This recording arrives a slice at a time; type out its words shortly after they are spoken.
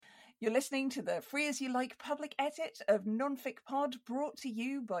You're listening to the Free As You Like public edit of Nonfic Pod, brought to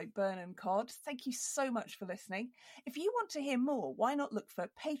you by Burn and Cod. Thank you so much for listening. If you want to hear more, why not look for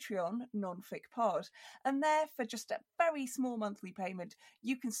Patreon Nonfic Pod? And there, for just a very small monthly payment,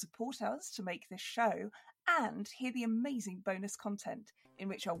 you can support us to make this show and hear the amazing bonus content in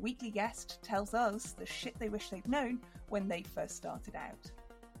which our weekly guest tells us the shit they wish they'd known when they first started out.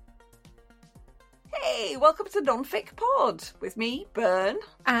 Hey, welcome to Nonfic Pod with me, Burn.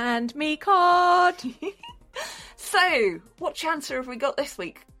 And me, Cod. So, what chancer have we got this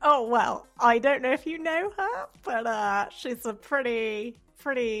week? Oh, well, I don't know if you know her, but she's a pretty,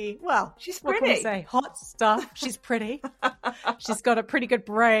 well, She's what pretty. can we say? Hot stuff. She's pretty. She's got a pretty good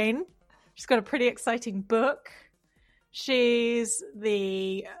brain. She's got a pretty exciting book. She's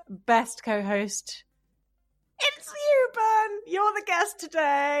the best co-host. It's you, Ben. You're the guest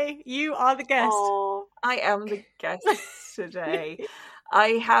today. You are the guest. Oh, I am the guest today. I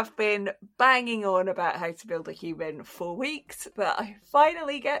have been banging on about how to build a human for weeks, but I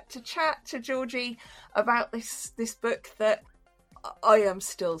finally get to chat to Georgie about this book that I am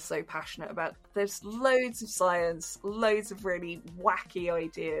still so passionate about. There's loads of science, loads of really wacky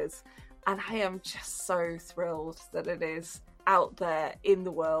ideas, and I am just so thrilled that it is out there in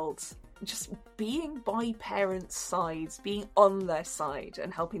the world. Just being by parents' sides, being on their side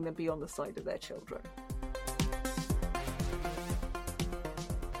and helping them be on the side of their children.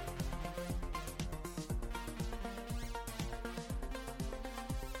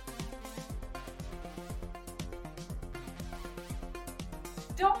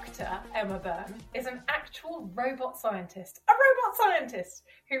 Dr. Emma Byrne is an actual robot scientist. A robot scientist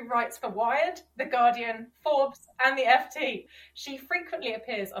who writes for Wired, The Guardian, Forbes, and the FT. She frequently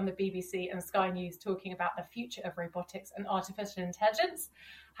appears on the BBC and Sky News talking about the future of robotics and artificial intelligence,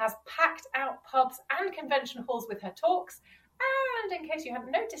 has packed out pubs and convention halls with her talks, and in case you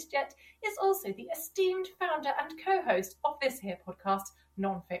haven't noticed yet, is also the esteemed founder and co-host of this here podcast,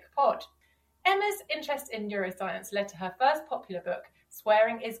 Nonfic Pod. Emma's interest in neuroscience led to her first popular book,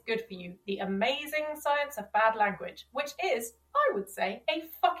 Swearing is Good for You, The Amazing Science of Bad Language, which is, I would say, a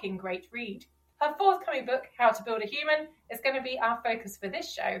fucking great read. Her forthcoming book, How to Build a Human, is going to be our focus for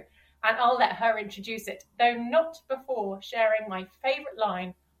this show, and I'll let her introduce it, though not before sharing my favourite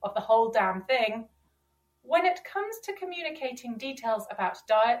line of the whole damn thing. When it comes to communicating details about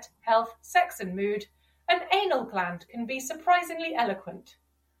diet, health, sex and mood, an anal gland can be surprisingly eloquent.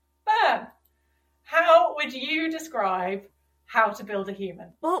 Burn, how would you describe How to Build a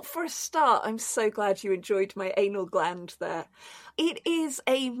Human? Well, for a start, I'm so glad you enjoyed my anal gland there. It is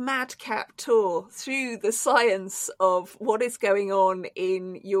a madcap tour through the science of what is going on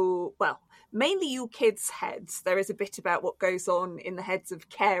in your, well, mainly your kids' heads. There is a bit about what goes on in the heads of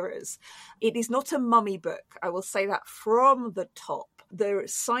carers. It is not a mummy book, I will say that from the top. The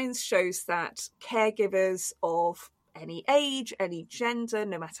science shows that caregivers of any age, any gender,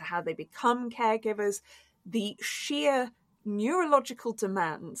 no matter how they become caregivers, the sheer neurological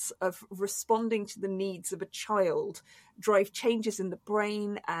demands of responding to the needs of a child drive changes in the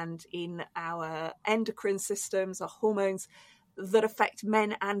brain and in our endocrine systems, our hormones, that affect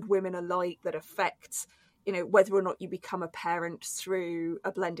men and women alike, that affect, whether or not you become a parent through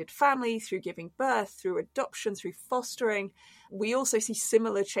a blended family, through giving birth, through adoption, through fostering. We also see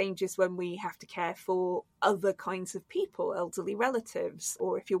similar changes when we have to care for other kinds of people, elderly relatives,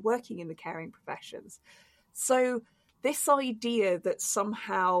 or if you're working in the caring professions. So this idea that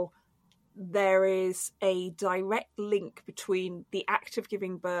somehow there is a direct link between the act of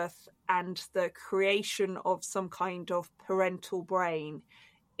giving birth and the creation of some kind of parental brain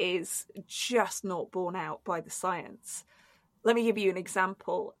is just not borne out by the science. Let me give you an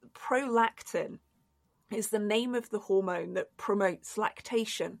example. Prolactin is the name of the hormone that promotes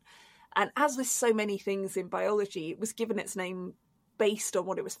lactation. And as with so many things in biology, it was given its name based on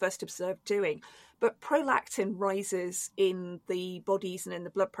what it was first observed doing. But prolactin rises in the bodies and in the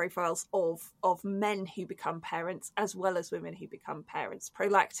blood profiles of men who become parents, as well as women who become parents.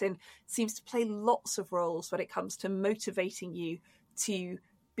 Prolactin seems to play lots of roles when it comes to motivating you to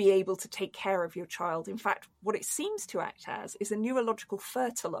be able to take care of your child. In fact, what it seems to act as is a neurological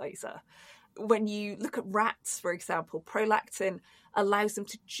fertilizer. When you look at rats, for example, prolactin allows them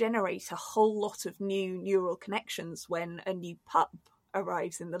to generate a whole lot of new neural connections when a new pup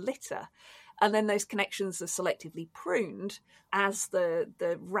arrives in the litter. And then those connections are selectively pruned as the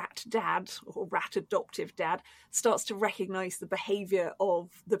rat dad or rat adoptive dad starts to recognise the behaviour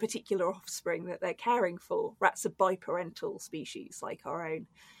of the particular offspring that they're caring for. Rats are biparental species like our own.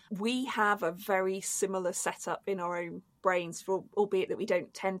 We have a very similar setup in our own brains, albeit that we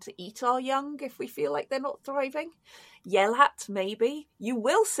don't tend to eat our young if we feel like they're not thriving. Yell at, maybe. You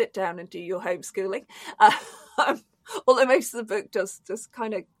will sit down and do your homeschooling. Although most of the book does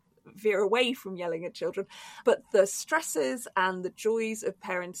kind of veer away from yelling at children. But the stresses and the joys of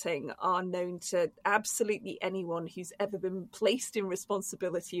parenting are known to absolutely anyone who's ever been placed in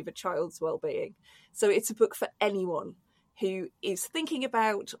responsibility of a child's well-being. So it's a book for anyone who is thinking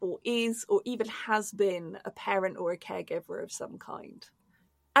about or is or even has been a parent or a caregiver of some kind.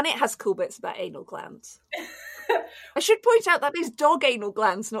 And it has cool bits about anal glands. I should point out that is dog anal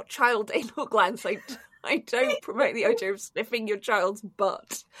glands, not child anal glands. I don't promote the idea of sniffing your child's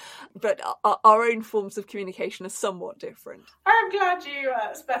butt, but our own forms of communication are somewhat different. I'm glad you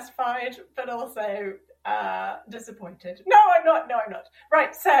specified, but also disappointed. No, I'm not.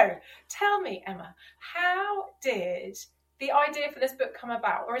 Right, so tell me, Emma, how did the idea for this book come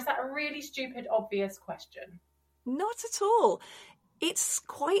about? Or is that a really stupid, obvious question? Not at all. It's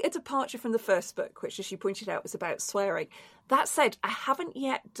quite a departure from the first book, which, as you pointed out, was about swearing. That said, I haven't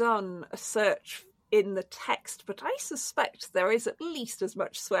yet done a search in the text, but I suspect there is at least as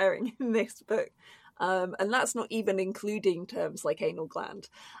much swearing in this book. And that's not even including terms like anal gland,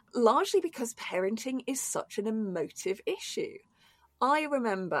 largely because parenting is such an emotive issue. I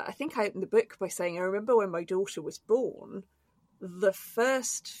think I opened the book by saying, I remember when my daughter was born, the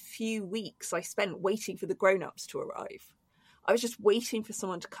first few weeks I spent waiting for the grown-ups to arrive. I was just waiting for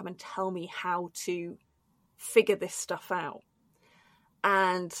someone to come and tell me how to figure this stuff out.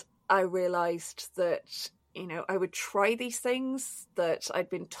 And I realised that, I would try these things that I'd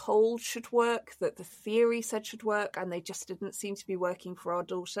been told should work, that the theory said should work, and they just didn't seem to be working for our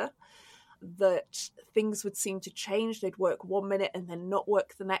daughter. That things would seem to change. They'd work 1 minute and then not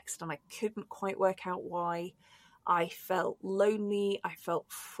work the next, and I couldn't quite work out why. I felt lonely, I felt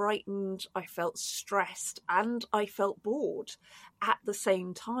frightened, I felt stressed, and I felt bored at the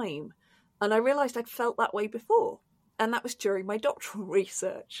same time. And I realised I'd felt that way before. And that was during my doctoral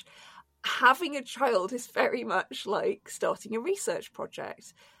research. Having a child is very much like starting a research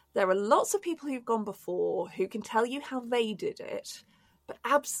project. There are lots of people who've gone before who can tell you how they did it, but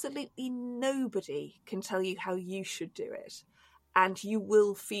absolutely nobody can tell you how you should do it. And you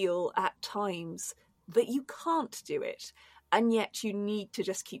will feel at times that you can't do it. And yet you need to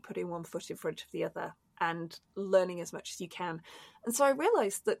just keep putting one foot in front of the other and learning as much as you can. And so I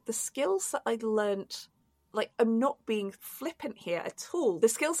realised that the skills that I'd learnt, I'm not being flippant here at all. The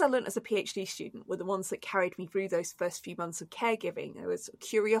skills I learnt as a PhD student were the ones that carried me through those first few months of caregiving. There was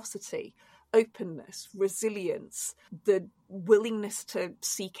curiosity, openness, resilience, the willingness to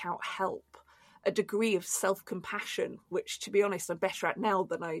seek out help, a degree of self-compassion, which, to be honest, I'm better at now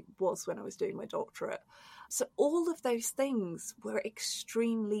than I was when I was doing my doctorate. So all of those things were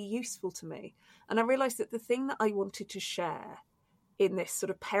extremely useful to me. And I realised that the thing that I wanted to share in this sort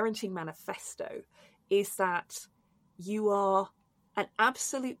of parenting manifesto is that you are an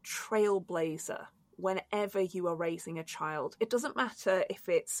absolute trailblazer whenever you are raising a child. It doesn't matter if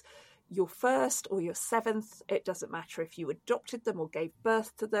it's your first or your seventh. It doesn't matter if you adopted them or gave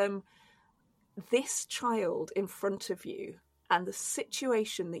birth to them. This child in front of you and the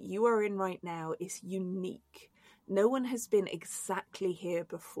situation that you are in right now is unique. No one has been exactly here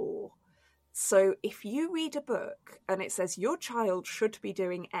before. So if you read a book and it says your child should be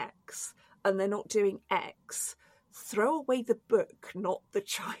doing X and they're not doing X, throw away the book, not the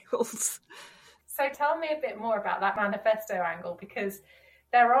child. So tell me a bit more about that manifesto angle, because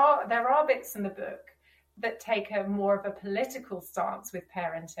there are bits in the book that take a more of a political stance with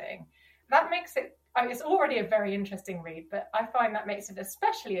parenting. That makes it, it's already a very interesting read, but I find that makes it an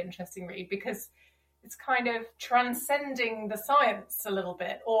especially interesting read because it's kind of transcending the science a little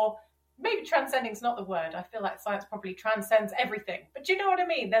bit, or maybe transcending is not the word. I feel like science probably transcends everything, but do you know what I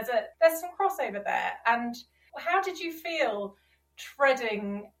mean? There's some crossover there. And how did you feel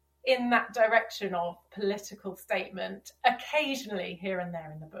treading in that direction of political statement occasionally here and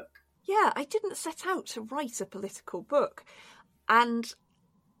there in the book? Yeah, I didn't set out to write a political book. And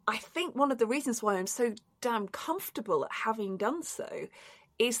I think one of the reasons why I'm so damn comfortable at having done so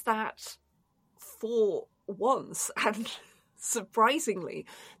is that for once, and surprisingly,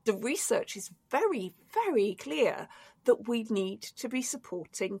 the research is very, very clear that we need to be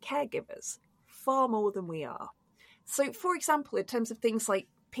supporting caregivers far more than we are. So, for example, in terms of things like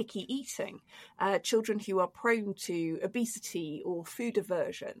picky eating, children who are prone to obesity or food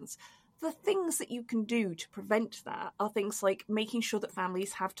aversions, the things that you can do to prevent that are things like making sure that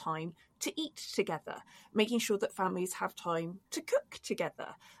families have time to eat together, making sure that families have time to cook together,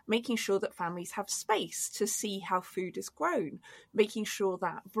 making sure that families have space to see how food is grown, making sure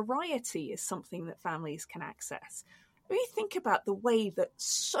that variety is something that families can access, When you think about the way that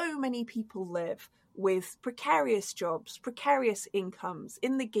so many people live with precarious jobs, precarious incomes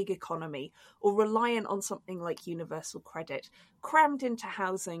in the gig economy, or reliant on something like universal credit, crammed into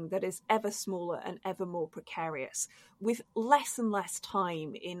housing that is ever smaller and ever more precarious, with less and less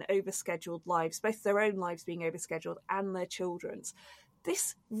time in overscheduled lives, both their own lives being overscheduled and their children's.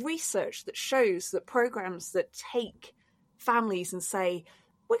 This research that shows that programs that take families and say,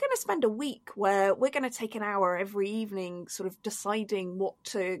 we're going to spend a week where we're going to take an hour every evening sort of deciding what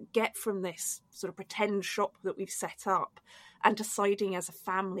to get from this sort of pretend shop that we've set up, and deciding as a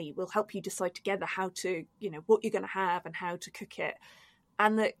family, we'll help you decide together how to, what you're going to have and how to cook it.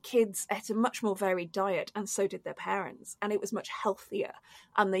 And that kids ate a much more varied diet, and so did their parents. And it was much healthier.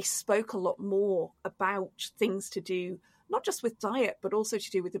 And they spoke a lot more about things to do, not just with diet, but also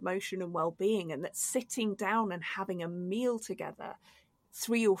to do with emotion and well-being. And that sitting down and having a meal together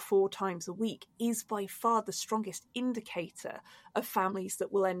 3 or 4 times a week is by far the strongest indicator of families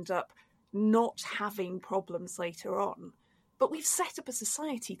that will end up not having problems later on. But we've set up a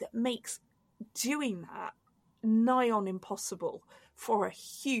society that makes doing that nigh on impossible for a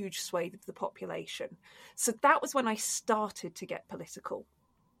huge swathe of the population. So that was when I started to get political.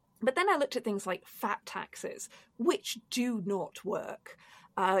 But then I looked at things like fat taxes, which do not work.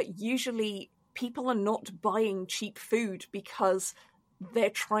 Usually people are not buying cheap food because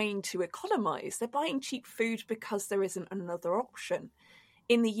they're trying to economize. They're buying cheap food because there isn't another option.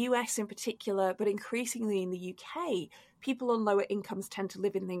 In the US in particular, but increasingly in the UK, people on lower incomes tend to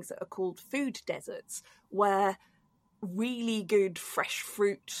live in things that are called food deserts, where really good fresh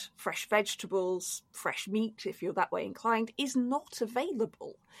fruit, fresh vegetables, fresh meat, if you're that way inclined, is not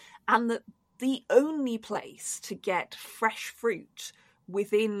available. And that the only place to get fresh fruit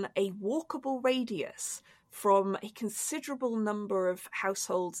within a walkable radius from a considerable number of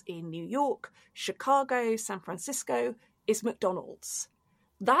households in New York, Chicago, San Francisco, is McDonald's.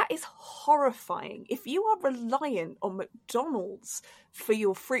 That is horrifying. If you are reliant on McDonald's for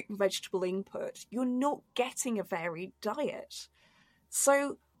your fruit and vegetable input, you're not getting a varied diet.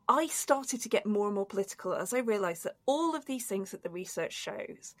 So I started to get more and more political as I realised that all of these things that the research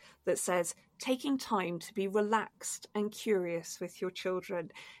shows, that says taking time to be relaxed and curious with your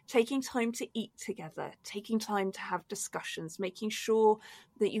children, taking time to eat together, taking time to have discussions, making sure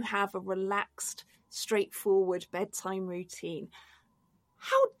that you have a relaxed, straightforward bedtime routine.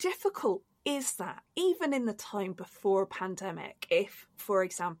 How difficult is that, even in the time before a pandemic? If, for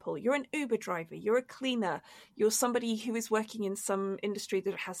example, you're an Uber driver, you're a cleaner, you're somebody who is working in some industry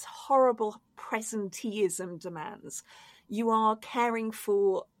that has horrible presenteeism demands, you are caring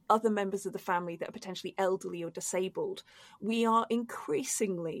for other members of the family that are potentially elderly or disabled, we are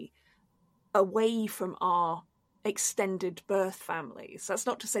increasingly away from our extended birth families. That's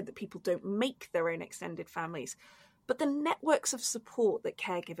not to say that people don't make their own extended families, but the networks of support that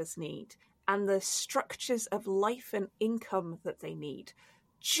caregivers need and the structures of life and income that they need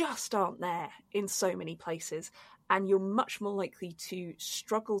just aren't there in so many places. And you're much more likely to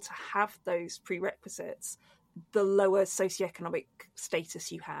struggle to have those prerequisites the lower socioeconomic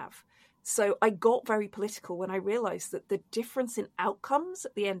status you have. So I got very political when I realised that the difference in outcomes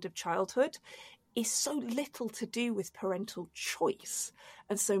at the end of childhood is so little to do with parental choice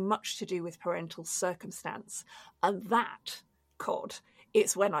and so much to do with parental circumstance. And that, God,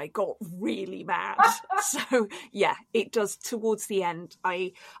 it's when I got really mad. So yeah, it does. Towards the end,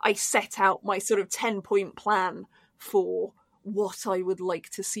 I set out my sort of 10-point plan for what I would like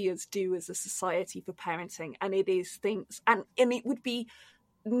to see us do as a society for parenting. And it is things, and it would be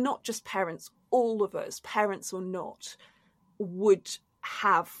not just parents, all of us, parents or not, would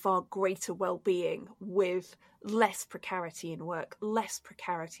have far greater well-being with less precarity in work, less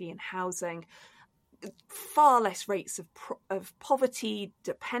precarity in housing, far less rates of poverty,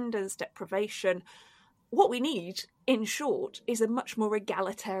 dependence, deprivation. What we need, in short, is a much more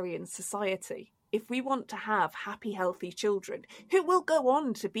egalitarian society. If we want to have happy, healthy children who will go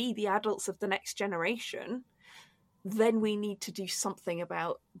on to be the adults of the next generation, then we need to do something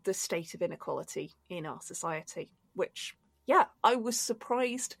about the state of inequality in our society, which, yeah, I was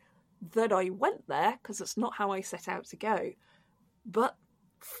surprised that I went there because it's not how I set out to go. But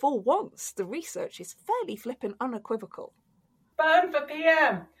for once, the research is fairly flippant unequivocal. Burn for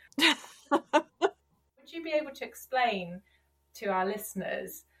PM! Would you be able to explain to our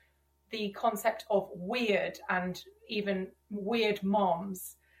listeners the concept of weird and even weird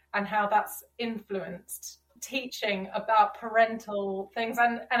moms and how that's influenced teaching about parental things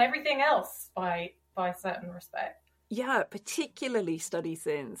and everything else by certain respect? Yeah, particularly studies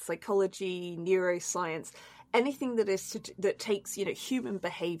in psychology, neuroscience, anything that takes human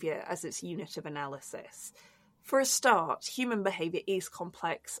behavior as its unit of analysis. For a start, human behaviour is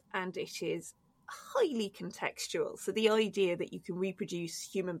complex and it is highly contextual. So the idea that you can reproduce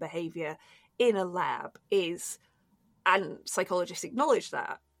human behaviour in a lab is, and psychologists acknowledge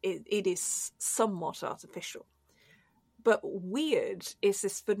that, it is somewhat artificial. But weird is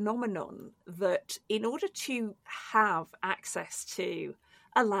this phenomenon that in order to have access to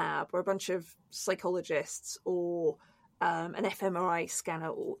a lab or a bunch of psychologists or an fMRI scanner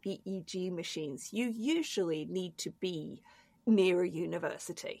or EEG machines, you usually need to be near a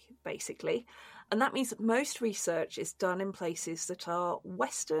university, basically. And that means that most research is done in places that are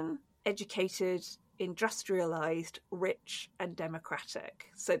Western, educated, industrialized, rich, and democratic.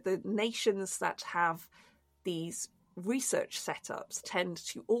 So the nations that have these research setups tend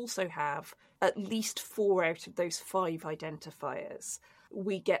to also have at least 4 out of those 5 identifiers.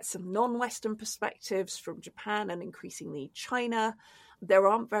 We get some non-Western perspectives from Japan and increasingly China. There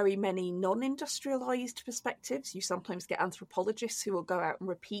aren't very many non-industrialized perspectives. You sometimes get anthropologists who will go out and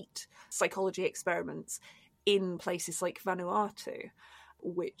repeat psychology experiments in places like Vanuatu,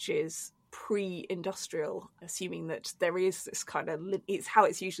 which is pre-industrial, assuming that there is this kind of, it's how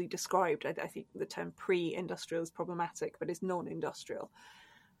it's usually described. I think the term pre-industrial is problematic, but it's non-industrial.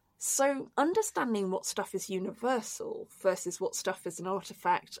 So understanding what stuff is universal versus what stuff is an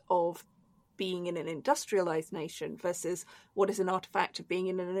artifact of being in an industrialized nation versus what is an artifact of being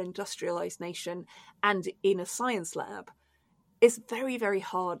in an industrialized nation and in a science lab is very, very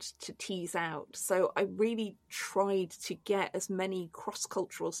hard to tease out. So I really tried to get as many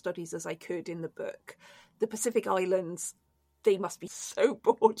cross-cultural studies as I could in the book. The Pacific Islands, they must be so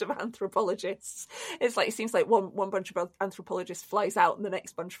bored of anthropologists. It's like, it seems like one bunch of anthropologists flies out and the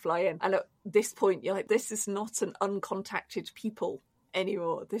next bunch fly in. And at this point, you're like, this is not an uncontacted people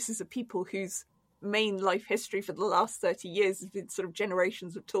anymore. This is a people whose main life history for the last 30 years has been sort of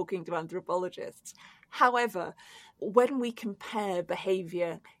generations of talking to anthropologists. However, when we compare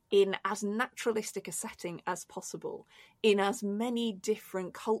behaviour in as naturalistic a setting as possible, in as many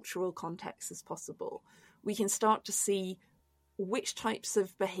different cultural contexts as possible, we can start to see which types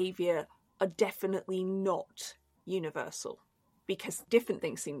of behaviour are definitely not universal, because different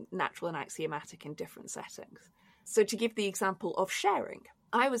things seem natural and axiomatic in different settings. So to give the example of sharing,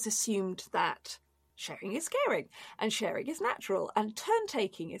 I was assumed that sharing is caring, and sharing is natural, and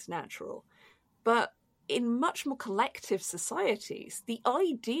turn-taking is natural. But in much more collective societies, the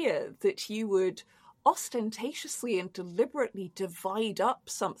idea that you would ostentatiously and deliberately divide up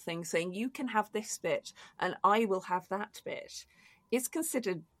something, saying you can have this bit and I will have that bit, is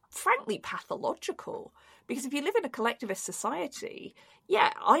considered, frankly, pathological. Because if you live in a collectivist society,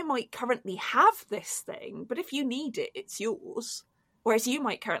 yeah, I might currently have this thing, but if you need it, it's yours. Whereas you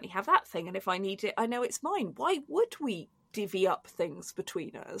might currently have that thing, and if I need it, I know it's mine. Why would we divvy up things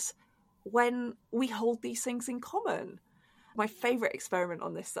between us when we hold these things in common? My favourite experiment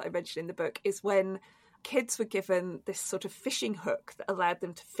on this that I mentioned in the book is when kids were given this sort of fishing hook that allowed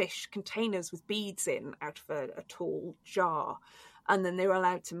them to fish containers with beads in out of a tall jar. And then they were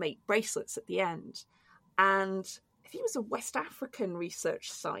allowed to make bracelets at the end. And I think it was a West African research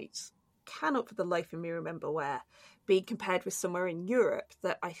site, cannot for the life of me remember where, being compared with somewhere in Europe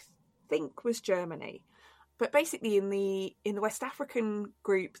that I think was Germany. But basically in the West African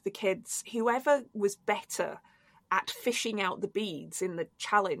group, the kids, whoever was better at fishing out the beads in the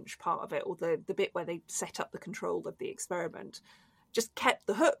challenge part of it, or the bit where they set up the control of the experiment, just kept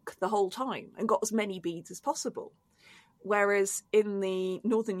the hook the whole time and got as many beads as possible. Whereas in the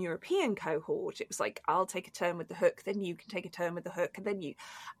Northern European cohort, it was like, I'll take a turn with the hook, then you can take a turn with the hook, and then you.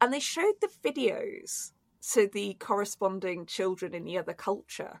 And they showed the videos to the corresponding children in the other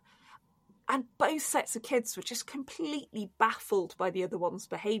culture. And both sets of kids were just completely baffled by the other one's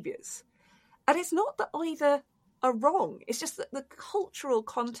behaviours. And it's not that either are wrong, it's just that the cultural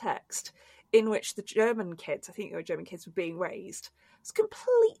context in which the German kids, I think they were German kids, were being raised, was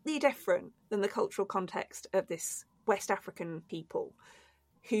completely different than the cultural context of this West African people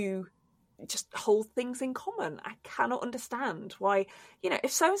who just hold things in common. I cannot understand why,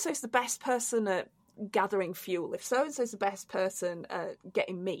 if so-and-so's the best person at gathering fuel, if so-and-so's the best person at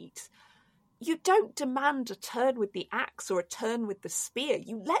getting meat, you don't demand a turn with the axe or a turn with the spear.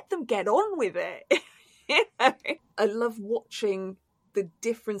 You let them get on with it. I love watching the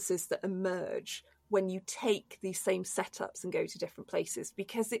differences that emerge when you take these same setups and go to different places,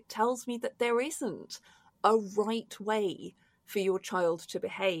 because it tells me that there isn't a right way for your child to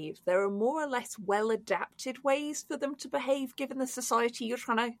behave. There are more or less well-adapted ways for them to behave given the society you're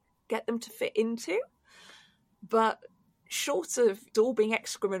trying to get them to fit into. But short of daubing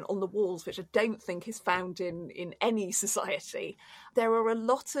excrement on the walls, which I don't think is found in any society, there are a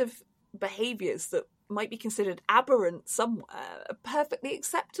lot of behaviours that might be considered aberrant somewhere are perfectly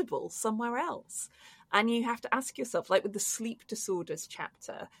acceptable somewhere else. And you have to ask yourself, like with the sleep disorders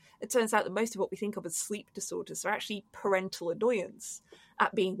chapter, it turns out that most of what we think of as sleep disorders are actually parental annoyance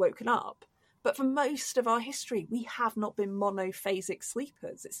at being woken up. But for most of our history, we have not been monophasic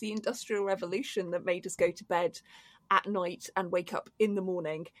sleepers. It's the Industrial Revolution that made us go to bed at night and wake up in the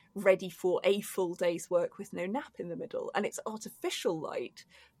morning ready for a full day's work with no nap in the middle. And it's artificial light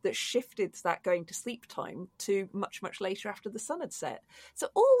that shifted that going to sleep time to much, much later after the sun had set. So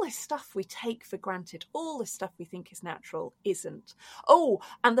all this stuff we take for granted, all this stuff we think is natural, isn't. Oh,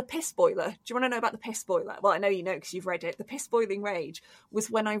 and the piss boiler. Do you want to know about the piss boiler? Well, I know you know because you've read it. The piss boiling rage was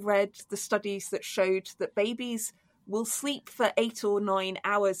when I read the studies that showed that babies will sleep for 8 or 9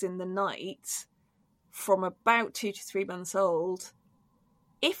 hours in the night from about 2 to 3 months old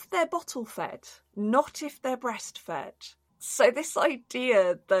if they're bottle fed, not if they're breastfed. So this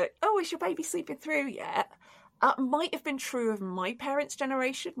idea that, oh, is your baby sleeping through yet? Might have been true of my parents'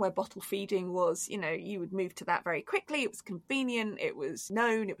 generation, where bottle feeding was, you would move to that very quickly. It was convenient, it was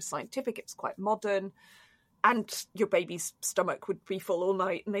known, it was scientific, it was quite modern. And your baby's stomach would be full all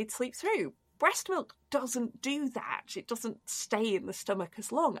night and they'd sleep through. Breast milk doesn't do that. It doesn't stay in the stomach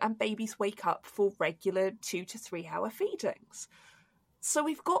as long, and babies wake up for regular 2 to 3 hour feedings. So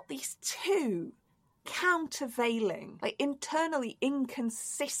we've got these two countervailing, like internally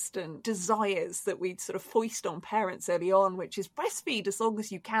inconsistent desires that we'd sort of foist on parents early on, which is breastfeed as long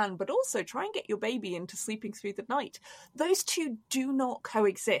as you can, but also try and get your baby into sleeping through the night. Those two do not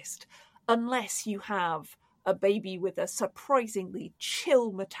coexist unless you have a baby with a surprisingly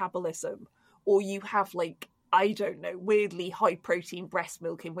chill metabolism, or you have, like, I don't know, weirdly high protein breast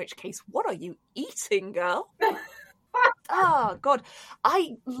milk, in which case, what are you eating, girl? Oh, God.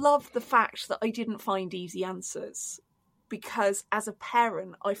 I love the fact that I didn't find easy answers, because as a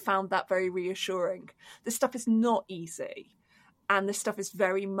parent, I found that very reassuring. This stuff is not easy. And this stuff is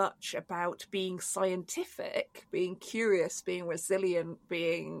very much about being scientific, being curious, being resilient,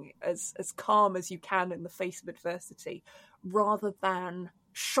 being as calm as you can in the face of adversity, rather than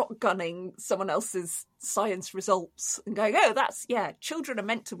shotgunning someone else's science results and going, oh, children are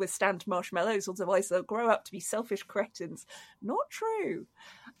meant to withstand marshmallows, otherwise they'll grow up to be selfish cretins. Not true.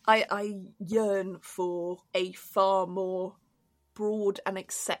 I yearn for a far more broad and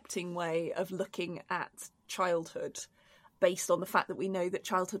accepting way of looking at childhood, based on the fact that we know that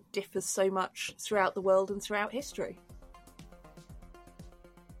childhood differs so much throughout the world and throughout history.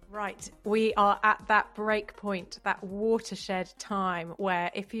 Right, we are at that break point, that watershed time, where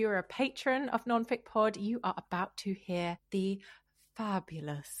if you're a patron of Nonfic Pod, you are about to hear the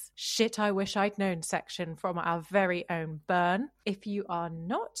fabulous Shit I Wish I'd Known section from our very own Bern. If you are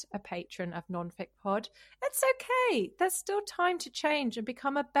not a patron of Nonfic Pod, it's okay. There's still time to change and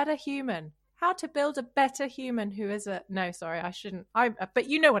become a better human. How to build a better human who is a... No, sorry, I shouldn't. But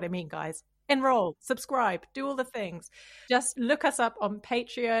you know what I mean, guys. Enroll, subscribe, do all the things. Just look us up on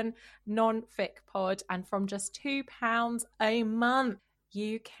Patreon, Nonfic Pod, and from just £2 a month,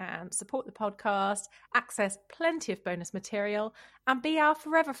 you can support the podcast, access plenty of bonus material, and be our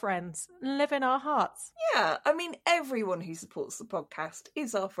forever friends, live in our hearts. Yeah, I mean, everyone who supports the podcast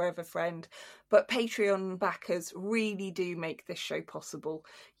is our forever friend, but Patreon backers really do make this show possible.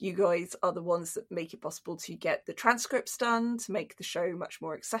 You guys are the ones that make it possible to get the transcripts done, to make the show much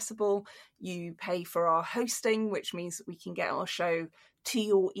more accessible. You pay for our hosting, which means that we can get our show to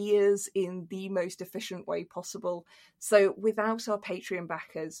your ears in the most efficient way possible. So without our Patreon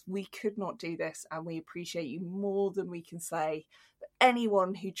backers, we could not do this, and we appreciate you more than we can say. But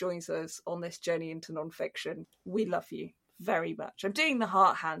anyone who joins us on this journey into nonfiction, we love you very much. I'm doing the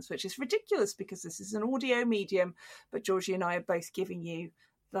heart hands, which is ridiculous because this is an audio medium, but Georgie and I are both giving you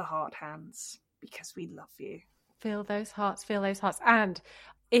the heart hands because we love you. Feel those hearts, feel those hearts. And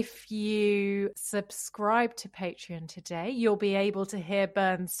if you subscribe to Patreon today, you'll be able to hear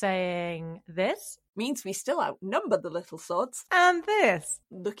Bern saying this. Means we still outnumber the little sods. And this.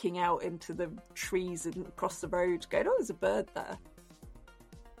 Looking out into the trees and across the road, going, oh, there's a bird there.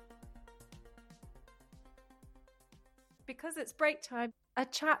 Because it's break time, a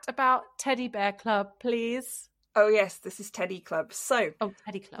chat about Teddy Bear Club, please. Oh yes, this is Teddy Club. So,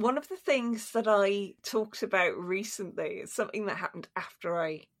 Teddy Club. One of the things that I talked about recently is something that happened after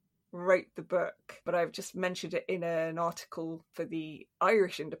I wrote the book, but I've just mentioned it in an article for the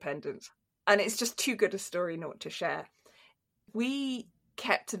Irish Independent, and it's just too good a story not to share. We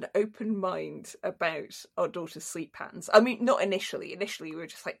kept an open mind about our daughter's sleep patterns. I mean, not initially. Initially, we were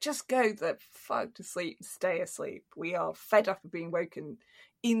just like, just go the fuck to sleep, stay asleep. We are fed up of being woken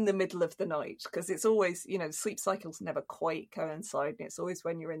in the middle of the night, because it's always, sleep cycles never quite coincide, and it's always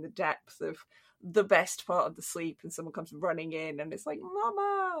when you're in the depth of the best part of the sleep and someone comes running in and it's like,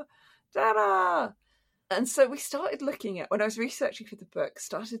 Mama, Dada. And so we started looking at, when I was researching for the book,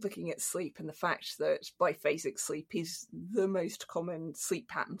 started looking at sleep and the fact that biphasic sleep is the most common sleep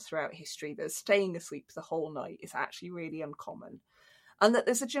pattern throughout history, that staying asleep the whole night is actually really uncommon. And that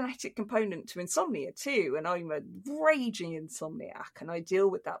there's a genetic component to insomnia too, and I'm a raging insomniac, and I deal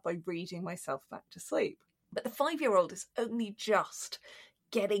with that by reading myself back to sleep. But the 5-year-old is only just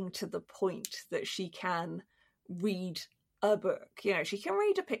getting to the point that she can read a book. You know, she can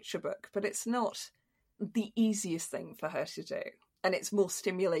read a picture book, but it's not the easiest thing for her to do, and it's more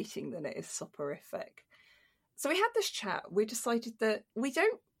stimulating than it is soporific. So we had this chat. We decided that we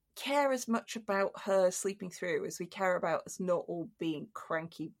don't care as much about her sleeping through as we care about us not all being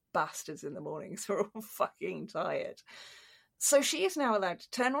cranky bastards in the mornings. We're all fucking tired. So she is now allowed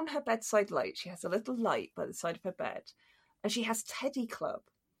to turn on her bedside light. She has a little light by the side of her bed, and she has Teddy Club,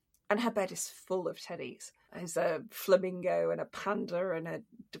 and her bed is full of teddies. There's a flamingo and a panda and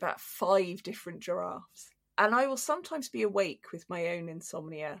about 5 different giraffes. And I will sometimes be awake with my own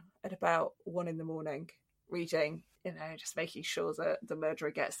insomnia at about 1 a.m, reading, you know, just making sure that the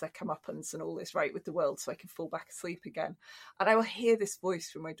murderer gets their comeuppance and all is right with the world so I can fall back asleep again. And I will hear this voice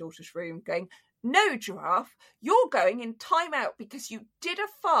from my daughter's room going, "No, Giraffe, you're going in timeout because you did a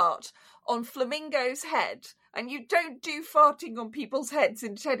fart on Flamingo's head, and you don't do farting on people's heads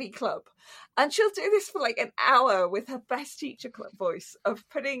in Teddy Club." And she'll do this for like an hour with her best teacher club voice of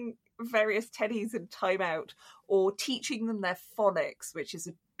putting various teddies in timeout or teaching them their phonics, which is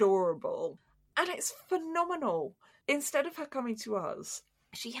adorable. And it's phenomenal. Instead of her coming to us,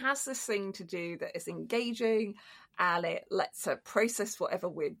 she has this thing to do that is engaging, and it lets her process whatever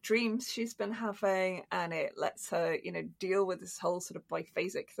weird dreams she's been having, and it lets her, you know, deal with this whole sort of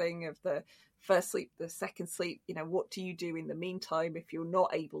biphasic thing of the first sleep, the second sleep. You know, what do you do in the meantime if you're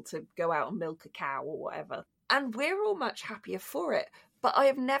not able to go out and milk a cow or whatever? And we're all much happier for it. But I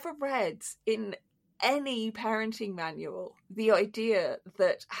have never read in any parenting manual the idea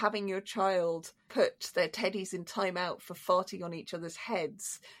that having your child put their teddies in timeout for farting on each other's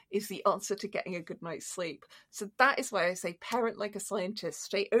heads is the answer to getting a good night's sleep. So that is why I say parent like a scientist,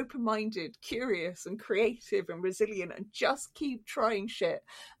 stay open-minded, curious and creative and resilient, and just keep trying shit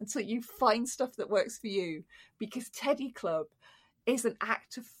until you find stuff that works for you, because Teddy Club is an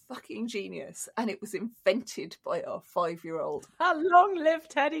act of fucking genius, and it was invented by our 5-year-old. Long live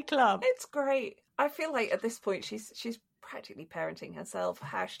Teddy Club. It's great. I feel like at this point she's practically parenting herself.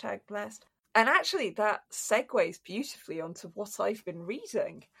 #blessed. And actually that segues beautifully onto what I've been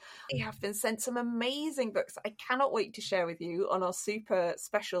reading. I have been sent some amazing books I cannot wait to share with you on our super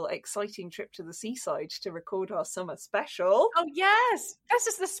special, exciting trip to the seaside to record our summer special. Oh, yes. This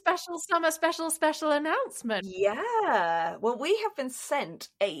is the special summer special announcement. Yeah. Well, we have been sent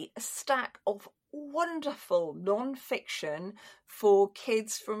a stack of wonderful non-fiction for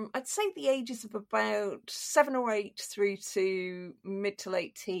kids from, I'd say, the ages of about 7 or 8 through to mid to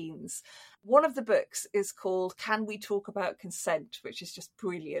late teens. One of the books is called Can We Talk About Consent, which is just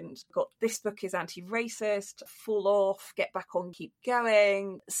brilliant. This book is anti-racist, Fall Off, Get Back On, Keep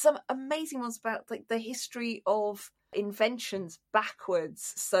Going. Some amazing ones about like the history of inventions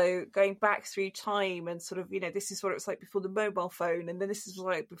backwards, so going back through time and sort of, you know, this is what it was like before the mobile phone, and then this is what it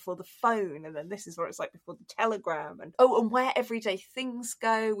was like before the phone, and then this is what it's like before the telegram, and where everyday things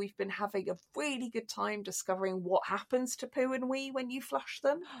go. We've been having a really good time discovering what happens to poo and wee when you flush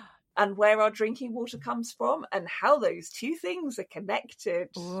them, and where our drinking water comes from, and how those two things are connected.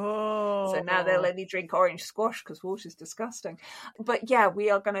 Whoa. So now they'll only drink orange squash because water's disgusting. But yeah, we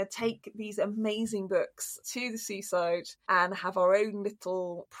are going to take these amazing books to the seaside and have our own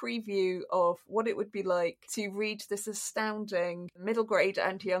little preview of what it would be like to read this astounding middle grade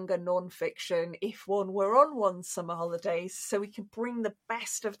and younger non-fiction if one were on one's summer holidays, so we can bring the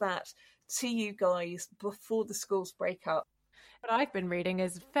best of that to you guys before the schools break up. What I've been reading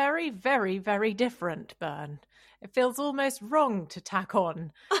is very, very, very different, Bern. It feels almost wrong to tack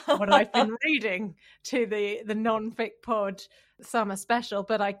on what I've been reading to the non-fic pod summer special,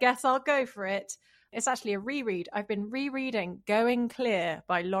 but I guess I'll go for it. It's actually a reread. I've been rereading Going Clear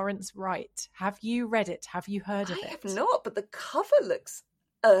by Lawrence Wright. Have you read it? Have you heard of it? I have not, but the cover looks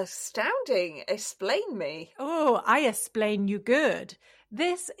astounding. Explain me. Oh, I explain you good.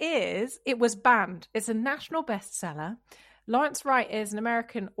 It was banned. It's a national bestseller. Lawrence Wright is an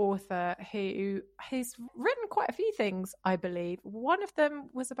American author who has written quite a few things, I believe. One of them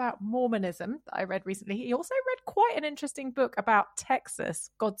was about Mormonism that I read recently. He also read quite an interesting book about Texas,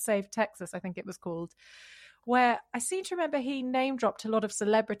 God Save Texas, I think it was called, where I seem to remember he name-dropped a lot of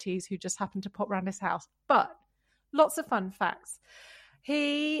celebrities who just happened to pop around his house. But lots of fun facts.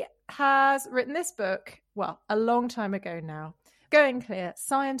 He has written this book, well, a long time ago now. Going Clear,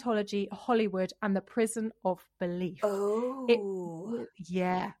 Scientology, Hollywood, and the Prison of Belief. Oh.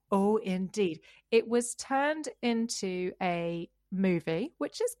 Oh, indeed. It was turned into a movie,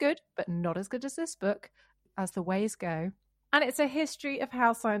 which is good, but not as good as this book, as the ways go. And it's a history of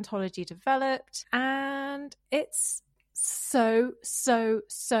how Scientology developed, and it's so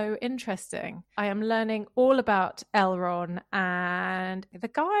interesting. I am learning all about L. Ron, and the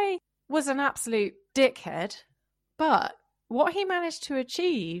guy was an absolute dickhead, but what he managed to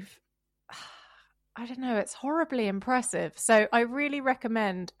achieve, I don't know, it's horribly impressive. So I really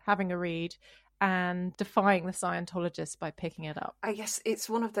recommend having a read and defying the Scientologists by picking it up. I guess it's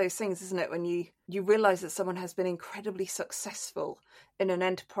one of those things, isn't it, when you realise that someone has been incredibly successful in an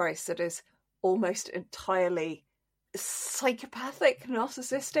enterprise that is almost entirely psychopathic,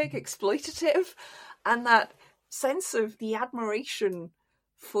 narcissistic, exploitative, and that sense of the admiration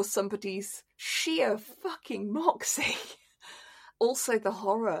for somebody's sheer fucking moxie. Also the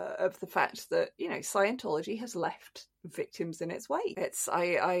horror of the fact that, you know, Scientology has left victims in its wake.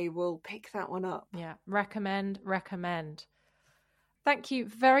 I will pick that one up. Yeah, recommend. Thank you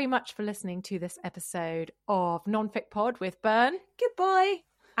very much for listening to this episode of Nonfic Pod with Bern. Goodbye.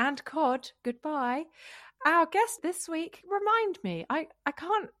 And Cod. Goodbye. Our guest this week, remind me, I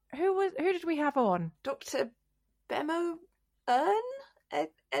can't, who did we have on? Dr. Bemo Ern?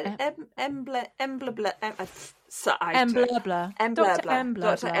 Dr. Emblabler.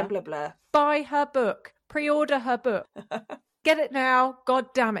 Buy her book. Pre-order her book. Get it now.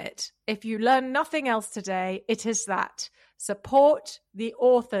 God damn it. If you learn nothing else today, it is that. Support the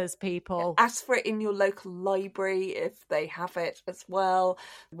authors, people. Ask for it in your local library if they have it as well.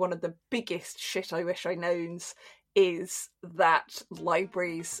 One of the biggest shit I wish I knowns is that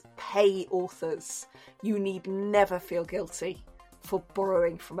libraries pay authors. You need never feel guilty for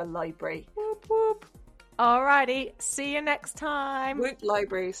borrowing from a library. Whoop whoop. Alrighty, see you next time. Whoop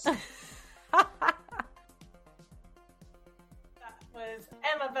libraries. That was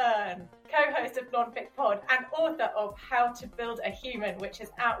Emma Byrne, co-host of Nonfic Pod and author of How to Build a Human, which is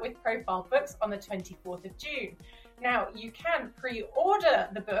out with Profile Books on the 24th of June. Now, you can pre-order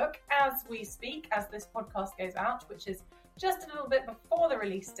the book as we speak, as this podcast goes out, which is just a little bit before the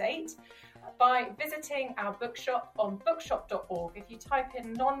release date, by visiting our bookshop on bookshop.org. If you type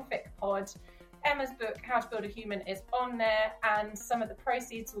in Nonfic Pod, Emma's book, How to Build a Human, is on there, and some of the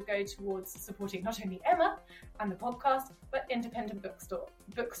proceeds will go towards supporting not only Emma and the podcast, but independent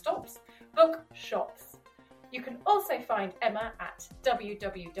bookshops. You can also find Emma at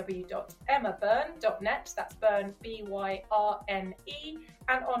www.emmabyrne.net. That's Byrne, B-Y-R-N-E,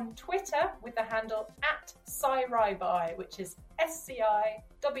 and on Twitter with the handle at SciWriby, which is SCIWRIBY.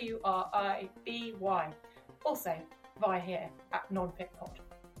 Also via here at Nonfic Pod.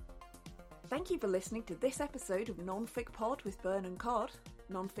 Thank you for listening to this episode of Nonfic Pod with Bern and Cod.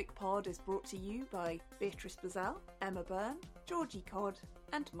 Nonfic Pod is brought to you by Beatrice Bazell, Emma Byrne, Georgie Cod,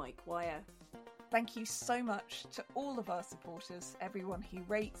 and Mike Wire. Thank you so much to all of our supporters, everyone who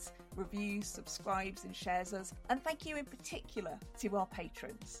rates, reviews, subscribes and shares us. And thank you in particular to our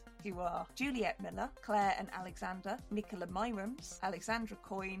patrons, who are Juliet Miller, Claire and Alexander, Nicola Myrams, Alexandra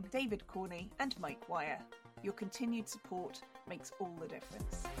Coyne, David Corney and Mike Wire. Your continued support makes all the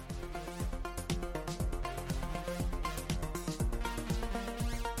difference.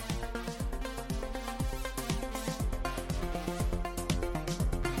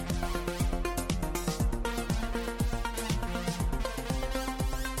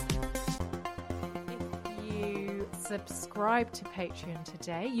 Subscribe to Patreon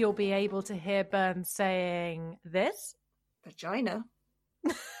today, you'll be able to hear Bern saying this. Vagina.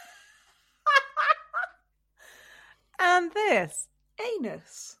 And this.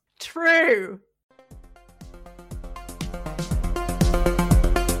 Anus. True.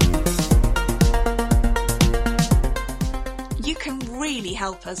 You can really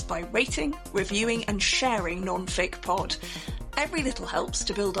help us by rating, reviewing and sharing Nonfic Pod. Every little helps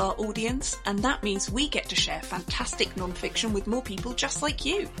to build our audience, and that means we get to share fantastic non-fiction with more people just like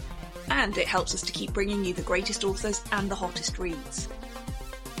you. And it helps us to keep bringing you the greatest authors and the hottest reads.